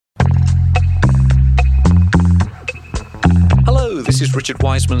This is Richard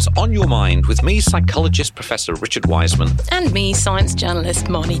Wiseman's On Your Mind with me, psychologist Professor Richard Wiseman. And me, science journalist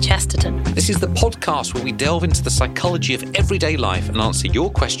Marnie Chesterton. This is the podcast where we delve into the psychology of everyday life and answer your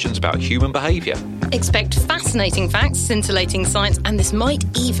questions about human behaviour. Expect fascinating facts, scintillating science, and this might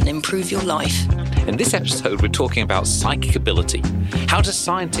even improve your life. In this episode, we're talking about psychic ability. How do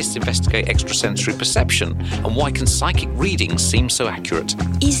scientists investigate extrasensory perception? And why can psychic readings seem so accurate?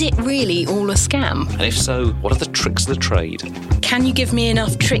 Is it really all a scam? And if so, what are the tricks of the trade? Can you give me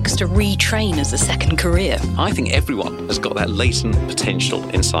enough tricks to retrain as a second career? I think everyone has got that latent potential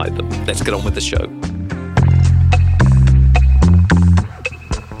inside them. Let's get on with the show.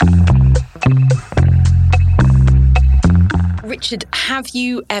 Richard, have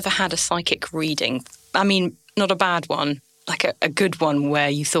you ever had a psychic reading? I mean, not a bad one, like a good one where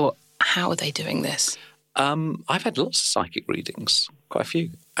you thought, how are they doing this? I've had lots of psychic readings, quite a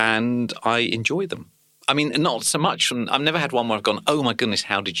few, and I enjoy them. I mean, not so much. I've never had one where I've gone, oh my goodness,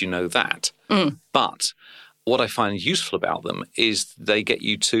 how did you know that? But what I find useful about them is they get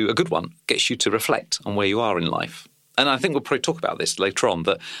you to, a good one, gets you to reflect on where you are in life. And I think we'll probably talk about this later on,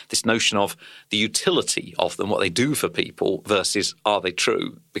 that this notion of the utility of them, what they do for people versus are they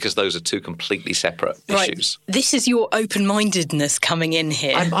true, because those are two completely separate issues. This is your open-mindedness coming in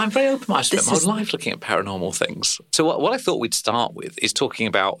here. I'm very open-minded. I've spent my whole life looking at paranormal things. So what I thought we'd start with is talking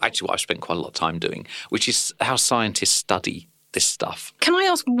about actually what I've spent quite a lot of time doing, which is how scientists study this stuff. Can I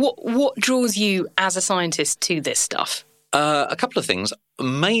ask what draws you as a scientist to this stuff? A couple of things.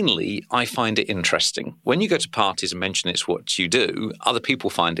 Mainly, I find it interesting. When you go to parties and mention it's what you do, other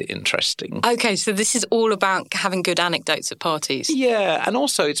people find it interesting. Okay, so this is all about having good anecdotes at parties. Yeah, and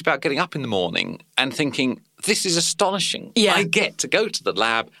also it's about getting up in the morning and thinking, this is astonishing. Yeah. I get to go to the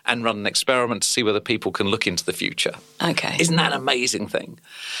lab and run an experiment to see whether people can look into the future. Okay. Isn't that an amazing thing?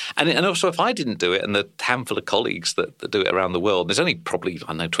 And also, if I didn't do it, and the handful of colleagues that do it around the world, there's only probably,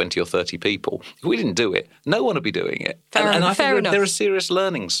 20 or 30 people. If we didn't do it, no one would be doing it. Fair I think enough. there are serious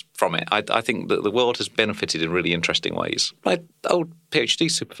learnings from it. I think that the world has benefited in really interesting ways. My old PhD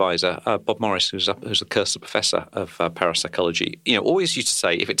supervisor, Bob Morris, who's a Cursor Professor of parapsychology, always used to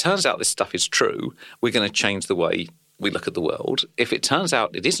say, if it turns out this stuff is true, we're going to change the way we look at the world. If it turns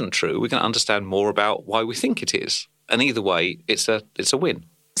out it isn't true, we're going to understand more about why we think it is. And either way, it's a win.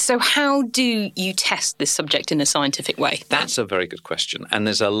 So how do you test this subject in a scientific way? That's a very good question. And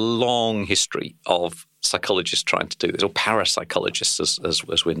there's a long history of psychologists trying to do this, or parapsychologists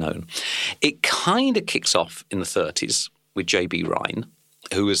as we're known. It kind of kicks off in the 30s with J.B. Rhine,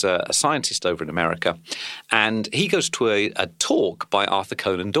 who was a scientist over in America. And he goes to a talk by Arthur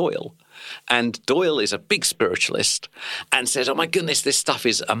Conan Doyle. And Doyle is a big spiritualist and says, oh my goodness, this stuff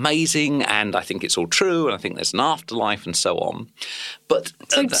is amazing and I think it's all true and I think there's an afterlife and so on. But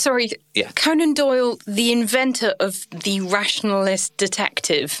Conan Doyle, the inventor of the rationalist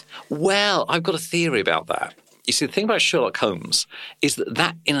detective. Well, I've got a theory about that. You see, the thing about Sherlock Holmes is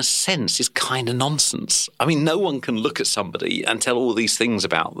that, in a sense, is kind of nonsense. I mean, no one can look at somebody and tell all these things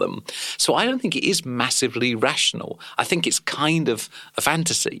about them. So I don't think it is massively rational. I think it's kind of a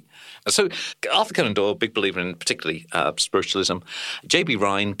fantasy. So Arthur Conan Doyle, big believer in particularly spiritualism. J.B.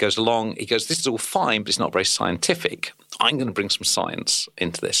 Rhine goes along. He goes, this is all fine, but it's not very scientific. I'm going to bring some science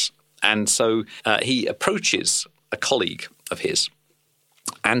into this. And so he approaches a colleague of his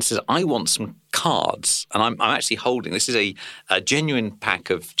and says, I want some cards. And I'm actually holding, this is a genuine pack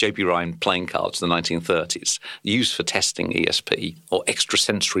of J.B. Rhine playing cards from the 1930s, used for testing ESP, or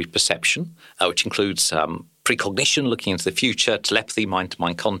extrasensory perception, which includes precognition, looking into the future, telepathy,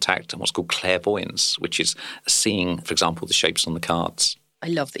 mind-to-mind contact, and what's called clairvoyance, which is seeing, for example, the shapes on the cards. I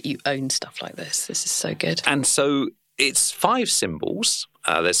love that you own stuff like this. This is so good. And so it's 5 symbols.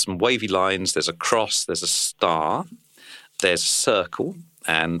 There's some wavy lines, there's a cross, there's a star, there's a circle,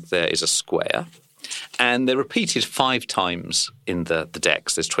 and there is a square. And they're repeated 5 times in the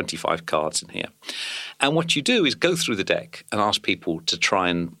decks. There's 25 cards in here. And what you do is go through the deck and ask people to try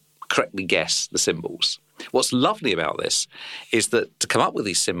and correctly guess the symbols. What's lovely about this is that to come up with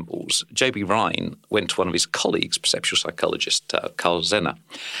these symbols, J.B. Rhine went to one of his colleagues, perceptual psychologist Carl Zener,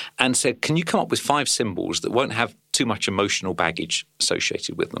 and said, can you come up with 5 symbols that won't have too much emotional baggage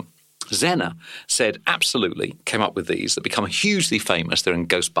associated with them? Zener said, absolutely, came up with these that become hugely famous. They're in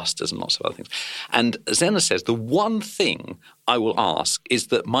Ghostbusters and lots of other things. And Zener says, the one thing I will ask is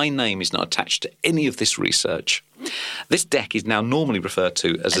that my name is not attached to any of this research. This deck is now normally referred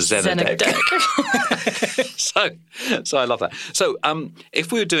to as a Zener deck. So I love that. So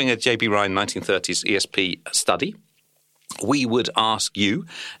if we were doing a J.B. Rhine 1930s ESP study, we would ask you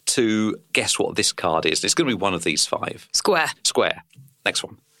to guess what this card is. It's going to be one of these 5. Square. Next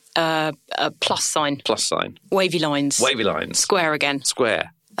one. A plus sign. Plus sign. Wavy lines. Wavy lines. Square again.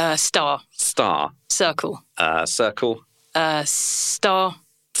 Square. Star. Star. Circle. Circle. Star.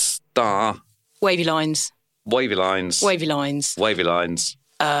 Star. Wavy lines. Wavy lines. Wavy lines. Wavy lines.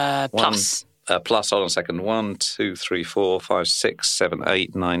 Plus. Plus, hold on a second. 1, 2, 3, 4, 5, 6, 7,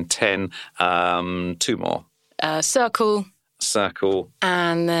 8, 9, 10. 2 more. Circle. Circle.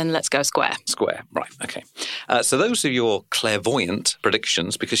 And then let's go square. Square. Right, okay. So those are your clairvoyant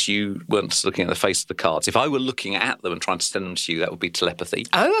predictions because you weren't looking at the face of the cards. If I were looking at them and trying to send them to you, that would be telepathy.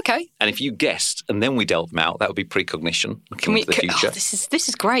 Oh, okay. And if you guessed and then we dealt them out, that would be precognition, looking into the future. Oh, this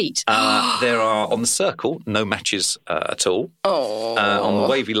is great. There are, on the circle, no matches at all. Oh. On the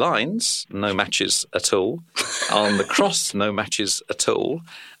wavy lines, no matches at all. On the cross, no matches at all.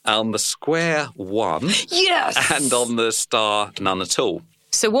 On the square, 1. Yes! And on the star, none at all.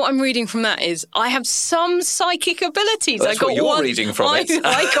 So what I'm reading from that is I have some psychic abilities. That's what you're reading from it.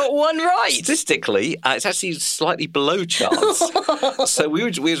 I got one right. Statistically, it's actually slightly below chance. So we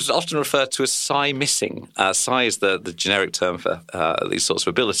would often refer to as psi missing. Psi is the generic term for these sorts of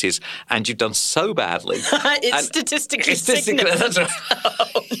abilities, and you've done so badly. It's statistically significant. That's right.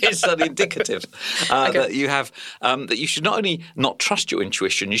 It's an indicative that you have that you should not only not trust your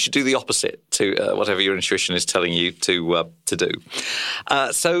intuition, you should do the opposite to whatever your intuition is telling you to do.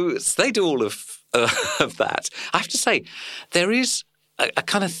 So they do all of that. I have to say, there is a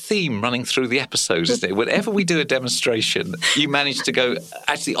kind of theme running through the episodes, isn't it? Whenever we do a demonstration, you manage to go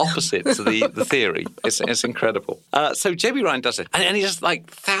actually opposite to the theory. It's incredible. So J.B. Ryan does it. And he does like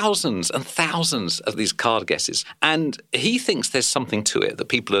thousands and thousands of these card guesses. And he thinks there's something to it, that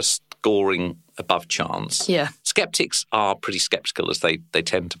people are scoring above chance. Yeah. Skeptics are pretty skeptical, as they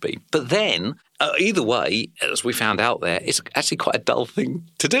tend to be. But then, either way, as we found out there, it's actually quite a dull thing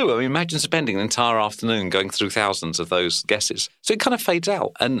to do. I mean, imagine spending an entire afternoon going through thousands of those guesses. So it kind of fades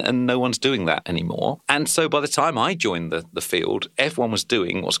out, and no one's doing that anymore. And so by the time I joined the field, everyone was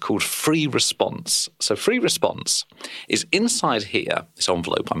doing what's called free response. So free response is inside here, this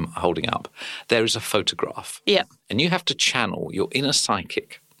envelope I'm holding up, there is a photograph. Yeah. And you have to channel your inner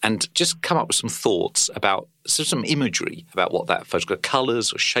psychic and just come up with some thoughts about some imagery about what that photograph,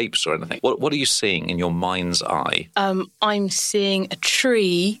 colours or shapes or anything. What are you seeing in your mind's eye? I'm seeing a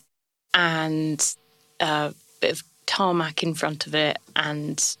tree and a bit of tarmac in front of it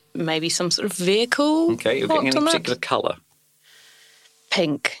and maybe some sort of vehicle. Okay, you're getting any particular colour?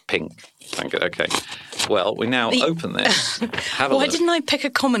 Pink. Pink. Thank you. Okay. Well, we now open this. Have a Why look. didn't I pick a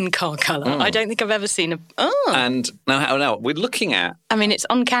common car colour? I don't think I've ever seen a... Oh. And now we're looking at... I mean, it's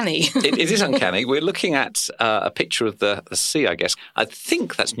uncanny. It is uncanny. We're looking at a picture of the sea, I guess. I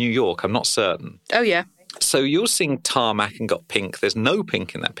think that's New York. I'm not certain. Oh, yeah. So you're seeing tarmac and got pink. There's no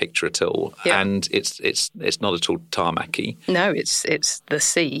pink in that picture at all, and it's not at all tarmacy. No, it's the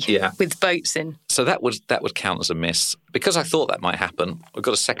sea with boats in. So that would count as a miss. Because I thought that might happen, we've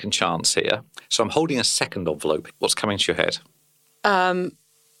got a second chance here. So I'm holding a second envelope. What's coming to your head? An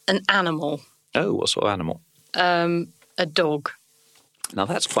animal. Oh, what sort of animal? A dog. Now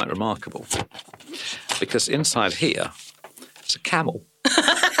that's quite remarkable, because inside here is a camel.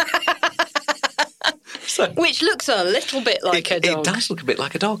 Which looks a little bit like a dog. It does look a bit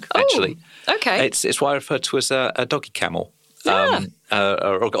like a dog, actually. Okay. It's why I refer to as a doggy camel, or a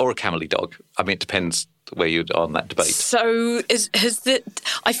camely dog. I mean, it depends where you're on that debate. So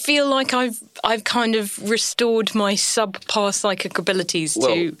I feel like I've kind of restored my subpar psychic abilities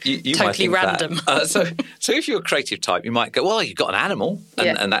to you totally random. So if you're a creative type, you might go, well, you've got an animal,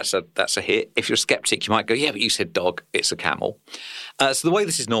 and that's a hit. If you're a skeptic, you might go, yeah, but you said dog, it's a camel. So the way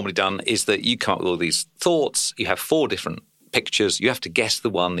this is normally done is that you come up with all these thoughts. You have 4 different pictures. You have to guess the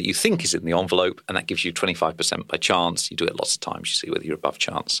one that you think is in the envelope, and that gives you 25% by chance. You do it lots of times. You see whether you're above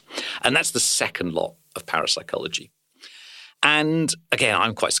chance. And that's the second lot of parapsychology. And again,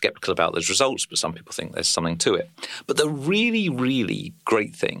 I'm quite skeptical about those results, but some people think there's something to it. But the really, really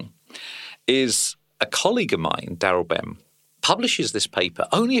great thing is a colleague of mine, Daryl Bem, publishes this paper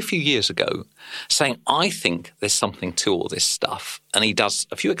only a few years ago saying, I think there's something to all this stuff. And he does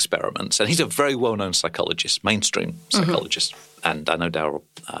a few experiments, and he's a very well-known psychologist, mainstream psychologist. And I know Daryl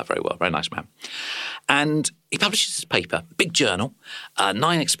very well, very nice man. And he publishes this paper, big journal,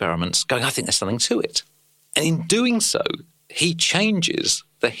 9 experiments, going, I think there's something to it. And in doing so, he changes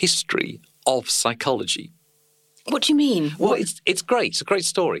the history of psychology. What do you mean? Well, it's great. It's a great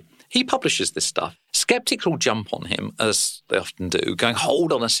story. He publishes this stuff. Skeptics will jump on him, as they often do, going,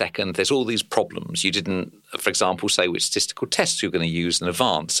 hold on a second, there's all these problems. You didn't, for example, say which statistical tests you're going to use in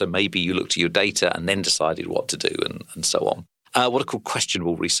advance, so maybe you looked at your data and then decided what to do and so on. What are called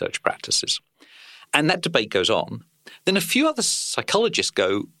questionable research practices. And that debate goes on. then a few other psychologists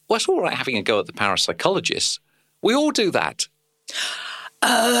go, well, it's all right having a go at the parapsychologists. We all do that.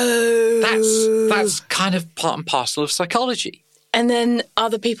 Oh. That's kind of part and parcel of psychology. And then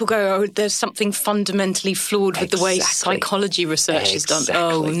other people go, oh, there's something fundamentally flawed with the way psychology research is done.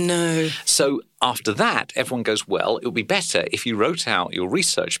 Oh, no. So after that, everyone goes, well, it would be better if you wrote out your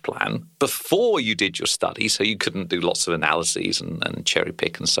research plan before you did your study, so you couldn't do lots of analyses and cherry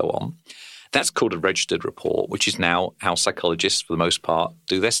pick and so on. That's called a registered report, which is now how psychologists, for the most part,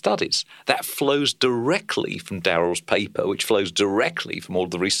 do their studies. That flows directly from Darrell's paper, which flows directly from all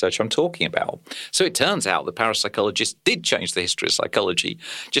the research I'm talking about. So it turns out that parapsychologists did change the history of psychology,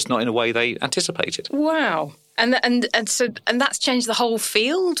 just not in a way they anticipated. Wow. And that's changed the whole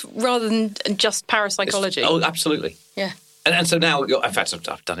field rather than just parapsychology? Absolutely. Yeah. And so now, in fact,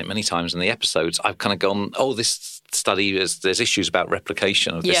 I've done it many times in the episodes. I've kind of gone, this study, there's issues about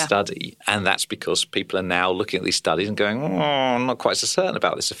replication of this study. And that's because people are now looking at these studies and going, I'm not quite so certain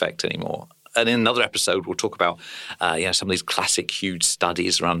about this effect anymore. And in another episode, we'll talk about some of these classic huge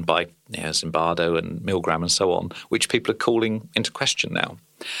studies run by Zimbardo and Milgram and so on, which people are calling into question now.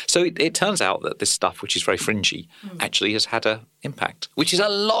 So it turns out that this stuff, which is very fringy, actually has had an impact, which is a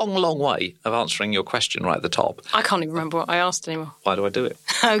long, long way of answering your question right at the top. I can't even remember what I asked anymore. Why do I do it?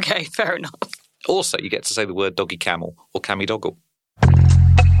 Okay, fair enough. Also, you get to say the word doggy camel or cammy doggle.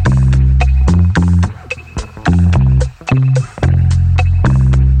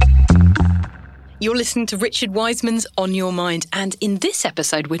 You're listening to Richard Wiseman's On Your Mind, and in this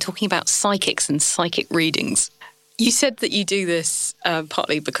episode, we're talking about psychics and psychic readings. You said that you do this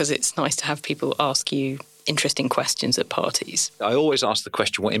partly because it's nice to have people ask you interesting questions at parties. I always ask the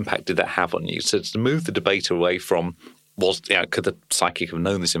question, what impact did that have on you? So to move the debate away from, could the psychic have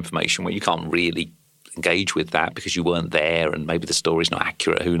known this information, where you can't really engage with that because you weren't there and maybe the story's not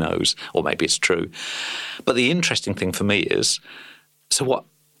accurate, who knows, or maybe it's true. But the interesting thing for me is, so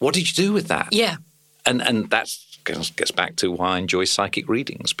what did you do with that? Yeah. And that gets back to why I enjoy psychic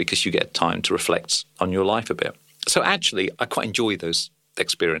readings, because you get time to reflect on your life a bit. So actually, I quite enjoy those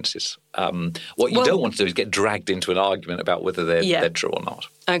experiences. What you don't want to do is get dragged into an argument about whether they're true or not.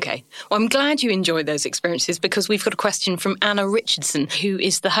 Okay. Well, I'm glad you enjoy those experiences, because we've got a question from Anna Richardson, who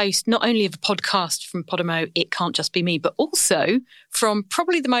is the host not only of a podcast from Podimo, It Can't Just Be Me, but also from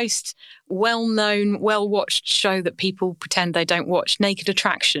probably the most well-known, well-watched show that people pretend they don't watch, Naked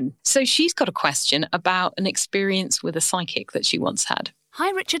Attraction. So she's got a question about an experience with a psychic that she once had. Hi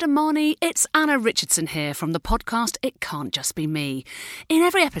Richard and Marnie, it's Anna Richardson here from the podcast It Can't Just Be Me. In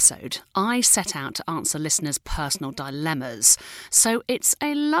every episode, I set out to answer listeners' personal dilemmas, so it's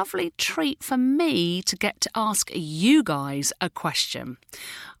a lovely treat for me to get to ask you guys a question.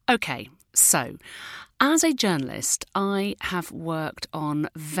 Okay, so as a journalist, I have worked on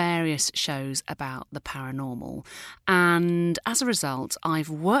various shows about the paranormal, and as a result, I've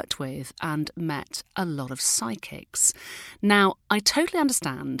worked with and met a lot of psychics. Now, I totally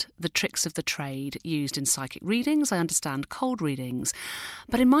understand the tricks of the trade used in psychic readings. I understand cold readings.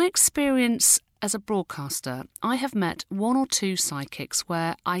 But in my experience as a broadcaster, I have met one or two psychics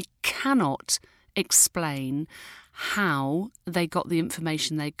where I cannot explain how they got the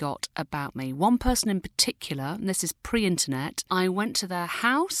information they got about me. One person in particular, and this is pre-internet, I went to their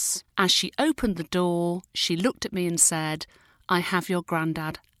house. As she opened the door, she looked at me and said, "I have your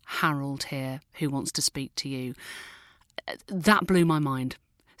granddad Harold here who wants to speak to you." That blew my mind.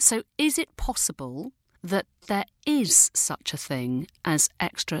 So is it possible that there is such a thing as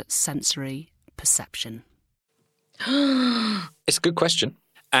extrasensory perception? It's a good question.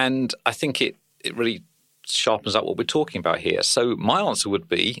 And I think it really sharpens up what we're talking about here. So my answer would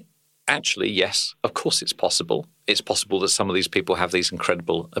be, actually, yes, of course it's possible. It's possible that some of these people have these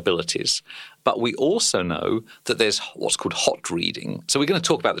incredible abilities. But we also know that there's what's called hot reading. So we're going to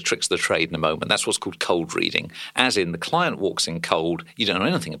talk about the tricks of the trade in a moment. That's what's called cold reading. As in, the client walks in cold, you don't know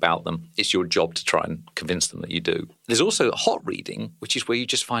anything about them. It's your job to try and convince them that you do. There's also hot reading, which is where you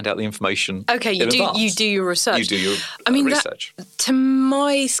just find out the information. Okay, you do your research. You do your research. To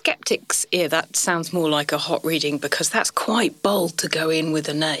my skeptics' ear, that sounds more like a hot reading, because that's quite bold to go in with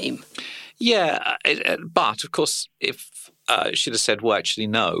a name. Yeah, but of course, if she'd have said, well, actually,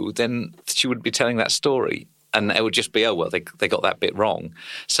 no, then she would be telling that story. And it would just be, they got that bit wrong.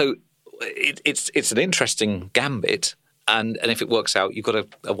 So it's an interesting gambit. And if it works out, you've got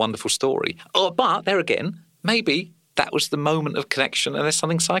a wonderful story. But there again, maybe that was the moment of connection and there's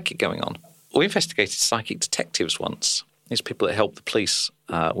something psychic going on. We investigated psychic detectives once. These people that help the police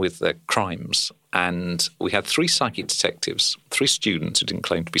with their crimes. And we had 3 psychic detectives, 3 students who didn't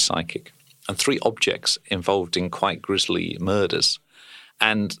claim to be psychic, and 3 objects involved in quite grisly murders.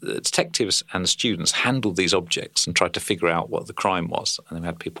 And the detectives and the students handled these objects and tried to figure out what the crime was. And then we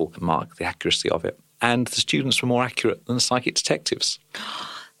had people mark the accuracy of it. And the students were more accurate than the psychic detectives.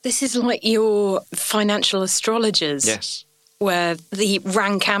 This is like your financial astrologers. Yes. Where the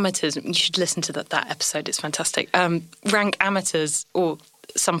rank amateurs, you should listen to that episode, it's fantastic. Rank amateurs, or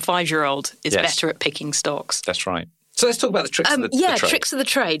some 5-year-old, is better at picking stocks. That's right. So let's talk about the tricks of the trade. Tricks of the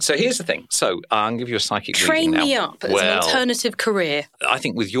trade. So here's the thing. So I'm going to give you a psychic reading now. Train me up as an alternative career. I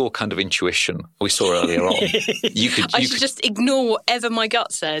think with your kind of intuition we saw earlier on, you could just ignore whatever my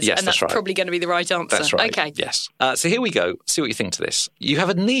gut says, and that's probably going to be the right answer. That's right. Okay. Yes. So here we go. See what you think to this. You have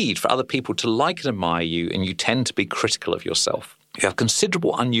a need for other people to like and admire you, and you tend to be critical of yourself. You have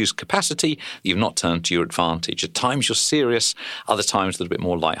considerable unused capacity that you've not turned to your advantage. At times you're serious, other times a little bit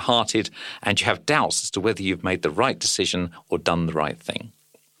more light-hearted, and you have doubts as to whether you've made the right decision or done the right thing.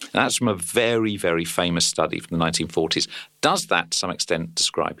 And that's from a very, very famous study from the 1940s. Does that, to some extent,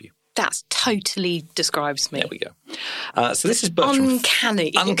 describe you? That totally describes me. There we go. So this is Bertram...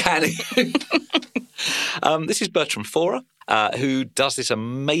 Uncanny. This is Bertram Forer, who does this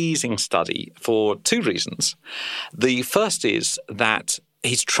amazing study for 2 reasons. The first is that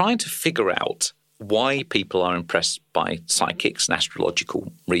he's trying to figure out why people are impressed by psychics and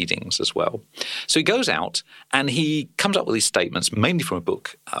astrological readings as well. So he goes out and he comes up with these statements, mainly from a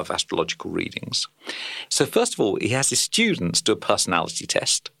book of astrological readings. So first of all, he has his students do a personality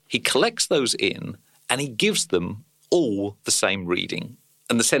test. He collects those in and he gives them all the same reading.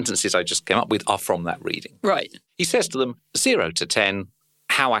 And the sentences I just came up with are from that reading. Right. He says to them, 0 to 10,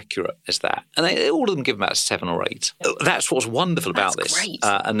 how accurate is that? And all of them give him about 7 or 8. That's what's wonderful about this. Great.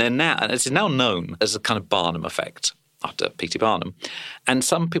 And it's now known as a kind of Barnum effect, after P.T. Barnum. And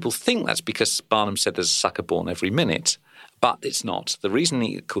some people think that's because Barnum said there's a sucker born every minute. But it's not. The reason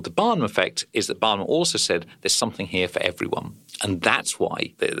he called the Barnum effect is that Barnum also said there's something here for everyone. And that's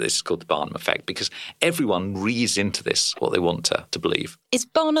why this is called the Barnum effect, because everyone reads into this what they want to believe. Is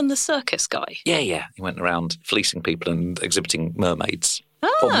Barnum the circus guy? Yeah. He went around fleecing people and exhibiting mermaids.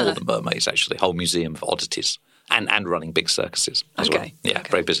 Or more than mermaids, actually. Whole museum of oddities. And running big circuses as well. Yeah, okay.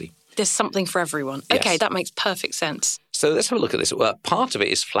 Very busy. There's something for everyone. Yes. Okay, that makes perfect sense. So let's have a look at this. Well, part of it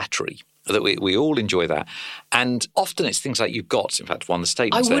is flattery. That we all enjoy that. And often it's things like you've got, in fact, one of the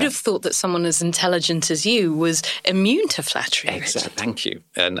statements I would have thought that someone as intelligent as you was immune to flattery. Exactly. Thank you.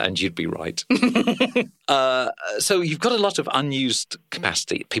 And you'd be right. So you've got a lot of unused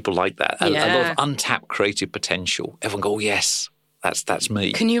capacity. People like that. A lot of untapped creative potential. Everyone go, oh, yes, that's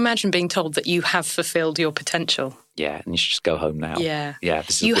me. Can you imagine being told that you have fulfilled your potential? Yeah, and you should just go home now. Yeah.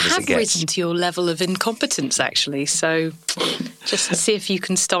 This is you as have it gets. risen to your level of incompetence, actually. So just see if you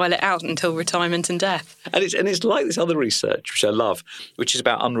can style it out until retirement and death. And it's like this other research, which I love, which is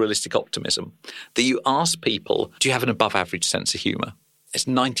about unrealistic optimism, that you ask people, do you have an above-average sense of humour? It's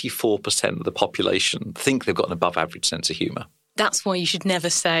 94% of the population think they've got an above-average sense of humour. That's why you should never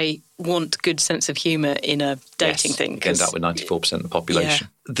say want good sense of humour in a dating thing. You end up with 94% of the population.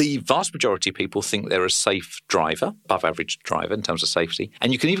 Yeah. The vast majority of people think they're a safe driver, above average driver in terms of safety.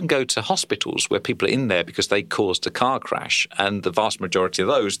 And you can even go to hospitals where people are in there because they caused a car crash. And the vast majority of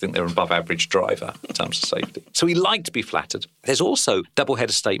those think they're an above average driver in terms of safety. So we like to be flattered. There's also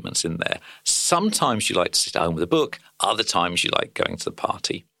double-header statements in there. Sometimes you like to sit at home with a book. Other times you like going to the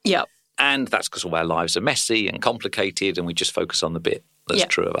party. Yep. And that's because all our lives are messy and complicated and we just focus on the bit that's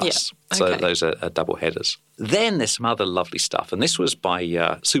true of us. Yeah. So okay. those are double headers. Then there's some other lovely stuff. And this was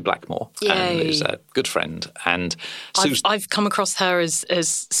by Sue Blackmore. Yay. And who's a good friend. And I've come across her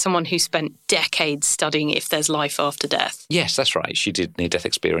as someone who spent decades studying if there's life after death. Yes, that's right. She did near-death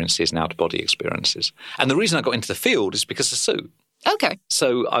experiences and out-of-body experiences. And the reason I got into the field is because of Sue. Okay.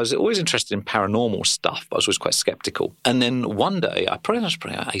 So I was always interested in paranormal stuff, but I was always quite sceptical. And then one day, I was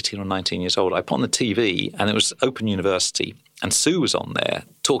probably 18 or 19 years old, I put on the TV and it was Open University and Sue was on there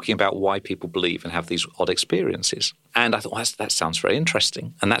talking about why people believe and have these odd experiences. And I thought, well, that sounds very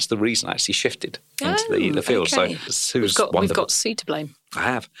interesting. And that's the reason I actually shifted into the field. Okay. So Sue's we've got Sue to blame. I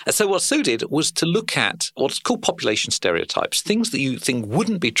have. And so what Sue did was to look at what's called population stereotypes, things that you think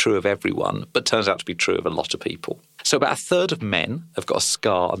wouldn't be true of everyone, but turns out to be true of a lot of people. So about a third of men have got a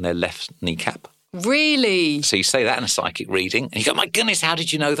scar on their left kneecap. Really? So you say that in a psychic reading, and you go, my goodness, how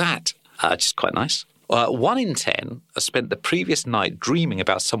did you know that? Just quite nice. 1 in 10 have spent the previous night dreaming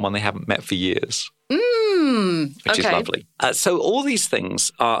about someone they haven't met for years. Which is lovely. So all these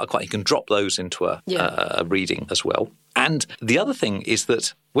things are quite, you can drop those into a reading as well. And the other thing is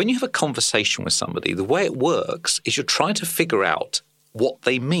that when you have a conversation with somebody, the way it works is you're trying to figure out what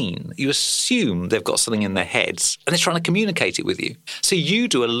they mean. You assume they've got something in their heads and they're trying to communicate it with you. So you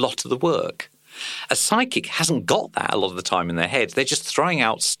do a lot of the work. A psychic hasn't got that a lot of the time in their head. They're just throwing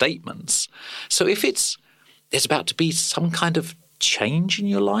out statements. So if there's about to be some kind of change in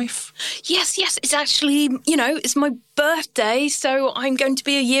your life? Yes, it's actually, it's my birthday, so I'm going to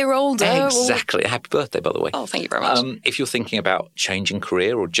be a year older. Exactly. Happy birthday, by the way. Oh, thank you very much. If you're thinking about changing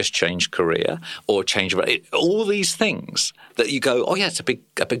career or just change career or change all these things that you go, oh yeah, it's a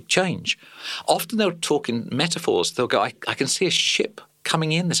big change. Often they'll talk in metaphors. They'll go, I can see a ship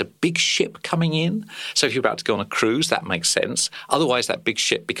coming in. There's a big ship coming in. So if you're about to go on a cruise, that makes sense. Otherwise, that big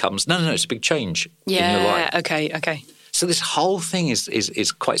ship becomes, no, it's a big change in your life. Yeah, okay. So this whole thing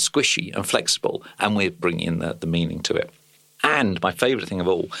is quite squishy and flexible, and we're bringing in the meaning to it. And my favourite thing of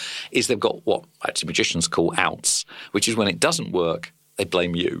all is they've got what actually magicians call outs, which is when it doesn't work, they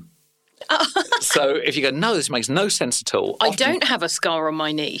blame you. So if you go, no, this makes no sense at all. I don't have a scar on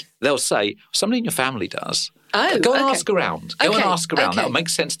my knee. They'll say, somebody in your family does. Oh, Go and okay. ask around. Go and ask around. That'll make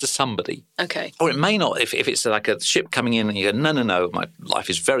sense to somebody. Okay. Or it may not. If it's like a ship coming in and you go, no, my life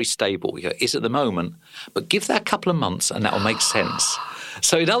is very stable. You go, is at the moment. But give that a couple of months and that will make sense.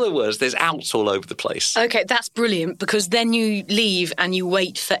 So in other words, there's outs all over the place. Okay, that's brilliant, because then you leave and you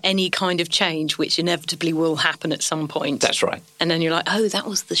wait for any kind of change, which inevitably will happen at some point. That's right. And then you're like, oh, that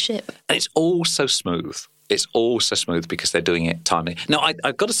was the ship. And it's all so smooth. It's all so smooth because they're doing it timely. Now,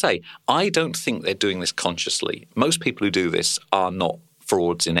 I've got to say, I don't think they're doing this consciously. Most people who do this are not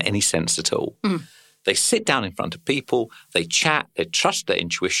frauds in any sense at all. Mm. They sit down in front of people, they chat, they trust their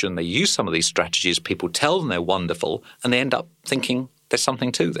intuition, they use some of these strategies, people tell them they're wonderful, and they end up thinking there's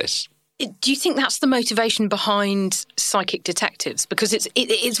something to this. Do you think that's the motivation behind psychic detectives? Because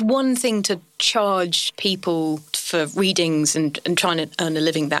it's one thing to charge people for readings and trying to earn a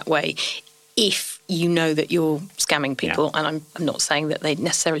living that way if you know that you're scamming people, and I'm not saying that they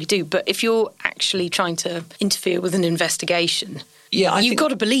necessarily do, but if you're actually trying to interfere with an investigation, you've got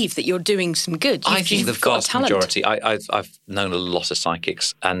to believe that you're doing some good. I think the vast majority, I've known a lot of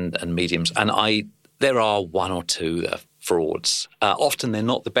psychics and mediums, and there are one or two that are frauds. Often they're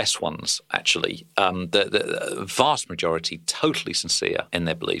not the best ones, actually. The vast majority totally sincere in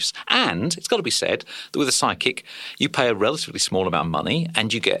their beliefs. And it's got to be said that with a psychic, you pay a relatively small amount of money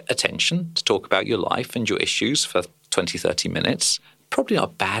and you get attention to talk about your life and your issues for 20, 30 minutes. Probably not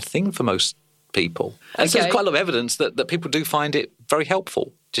a bad thing for most people. And so there's quite a lot of evidence that people do find it very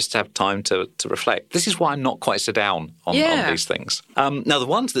helpful just to have time to reflect. This is why I'm not quite so down on these things. Now, the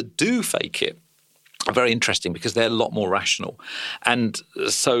ones that do fake it are very interesting because they're a lot more rational. And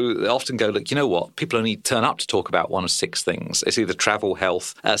so they often go, look, you know what? People only turn up to talk about one of 6 things. It's either travel,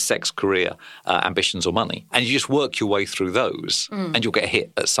 health, sex, career, ambitions or money. And you just work your way through those and you'll get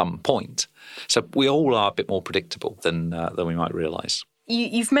hit at some point. So we all are a bit more predictable than we might realise.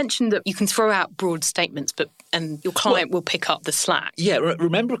 You've mentioned that you can throw out broad statements, and your client will pick up the slack. Yeah,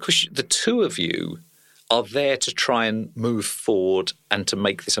 remember, because the two of you are there to try and move forward and to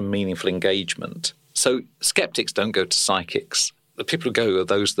make this a meaningful engagement. So skeptics don't go to psychics. The people who go are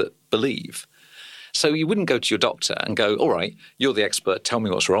those that believe. So you wouldn't go to your doctor and go, all right, you're the expert, tell me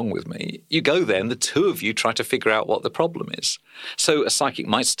what's wrong with me. You go there and the two of you try to figure out what the problem is. So a psychic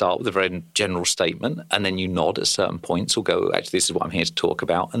might start with a very general statement and then you nod at certain points or go, actually, this is what I'm here to talk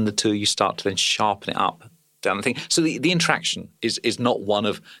about. And the two of you start to then sharpen it up down the thing. So the interaction is not one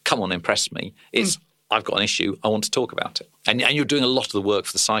of, come on, impress me. It's, I've got an issue, I want to talk about it. And you're doing a lot of the work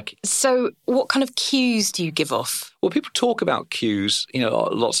for the psychic. So what kind of cues do you give off? Well, people talk about cues. You know,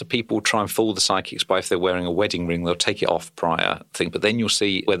 lots of people try and fool the psychics by if they're wearing a wedding ring, they'll take it off prior thing. But then you'll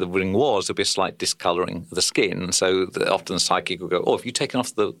see where the ring was, there'll be a slight discolouring of the skin. So often the psychic will go, oh, have you taken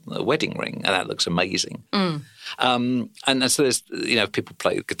off the wedding ring? And that looks amazing. And so there's, if people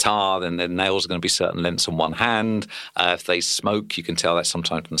play the guitar, then their nails are going to be certain lengths on one hand. If they smoke, you can tell that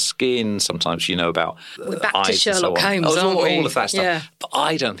sometimes from the skin. Sometimes you know about We're back eyes to Sherlock and so on. Holmes, all of that stuff. Yeah. But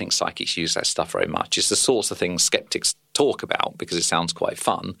I don't think psychics use that stuff very much. It's the sorts of things skeptics talk about because it sounds quite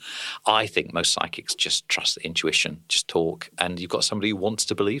fun. I think most psychics just trust the intuition, just talk, and you've got somebody who wants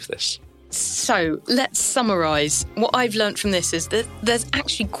to believe this. So let's summarise. What I've learnt from this is that there's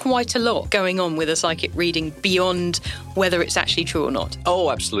actually quite a lot going on with a psychic reading beyond whether it's actually true or not. Oh,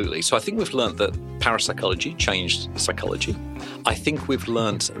 absolutely. So I think we've learnt that parapsychology changed psychology. I think we've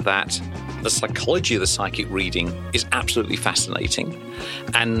learnt that the psychology of the psychic reading is absolutely fascinating.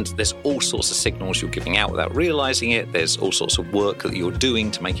 And there's all sorts of signals you're giving out without realising it. There's all sorts of work that you're doing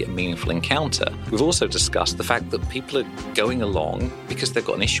to make it a meaningful encounter. We've also discussed the fact that people are going along because they've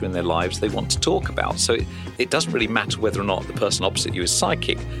got an issue in their lives they want to talk about. So it doesn't really matter whether or not the person opposite you is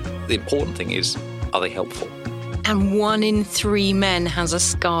psychic. The important thing is, are they helpful? And 1 in 3 men has a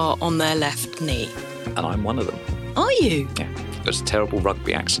scar on their left knee. And I'm one of them. Are you? Yeah. It was a terrible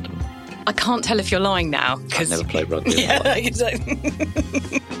rugby accident. I can't tell if you're lying now. I've never played rugby. Yeah, exactly.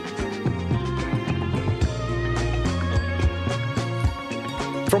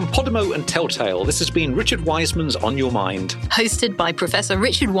 From Podimo and Telltale, this has been Richard Wiseman's On Your Mind. Hosted by Professor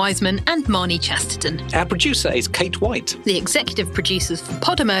Richard Wiseman and Marnie Chesterton. Our producer is Kate White. The executive producers for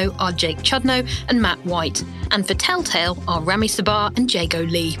Podimo are Jake Chudnow and Matt White. And for Telltale are Rami Sabar and Jago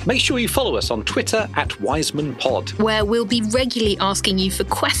Lee. Make sure you follow us on Twitter at WisemanPod, where we'll be regularly asking you for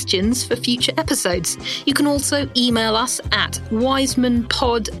questions for future episodes. You can also email us at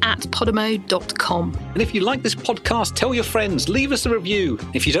wisemanpod@podimo.com. And if you like this podcast, tell your friends, leave us a review.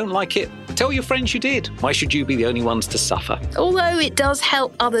 If you don't like it, tell your friends you did. Why should you be the only ones to suffer? Although it does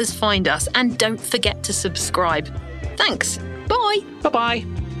help others find us, and don't forget to subscribe. Thanks. Bye. Bye-bye.